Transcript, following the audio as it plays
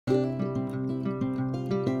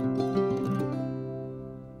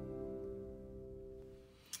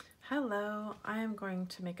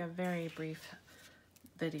to make a very brief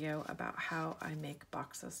video about how I make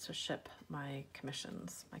boxes to ship my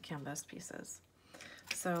commissions, my canvas pieces.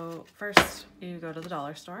 So first you go to the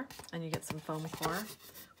dollar store and you get some foam core,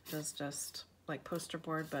 which is just like poster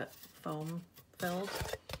board but foam filled,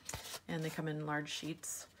 and they come in large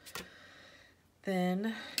sheets.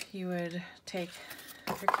 Then you would take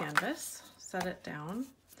your canvas, set it down,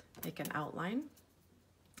 make an outline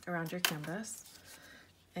around your canvas,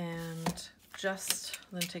 and just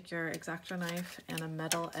then take your X-Acto knife and a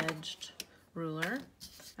metal edged ruler,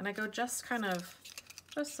 and I go just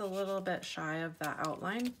a little bit shy of that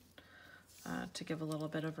outline to give a little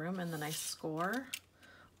bit of room, and then I score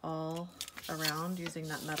all around using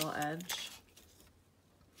that metal edge.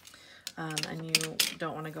 And you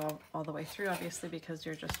don't want to go all the way through, obviously, because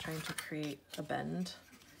you're just trying to create a bend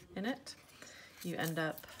in it. You end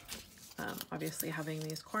up obviously having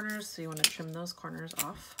these corners, so you want to trim those corners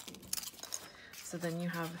off. So then you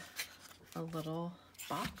have a little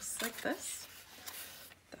box like this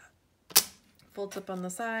that folds up on the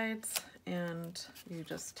sides, and you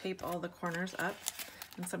just tape all the corners up,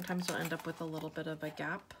 and sometimes you'll end up with a little bit of a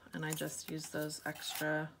gap, and I just use those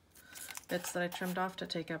extra bits that I trimmed off to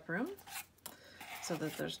take up room so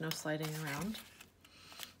that there's no sliding around.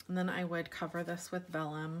 And then I would cover this with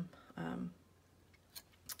vellum,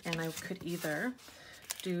 and I could either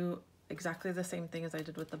do exactly the same thing as I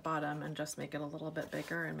did with the bottom and just make it a little bit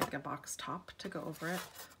bigger and make a box top to go over it,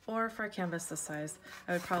 or for a canvas this size,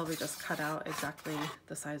 I would probably just cut out exactly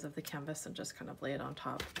the size of the canvas and just kind of lay it on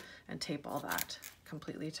top and tape all that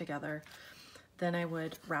completely together. Then I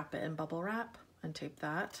would wrap it in bubble wrap and tape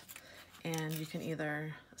that. And you can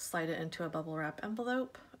either slide it into a bubble wrap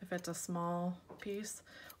envelope if it's a small piece,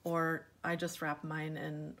 or I just wrap mine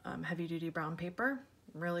in heavy duty brown paper,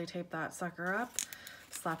 really tape that sucker up,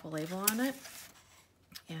 slap a label on it,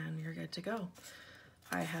 and you're good to go.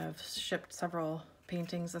 I have shipped several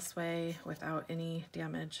paintings this way without any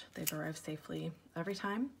damage. They've arrived safely every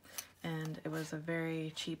time, and it was a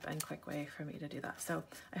very cheap and quick way for me to do that. So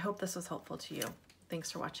I hope this was helpful to you.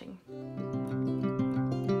 Thanks for watching.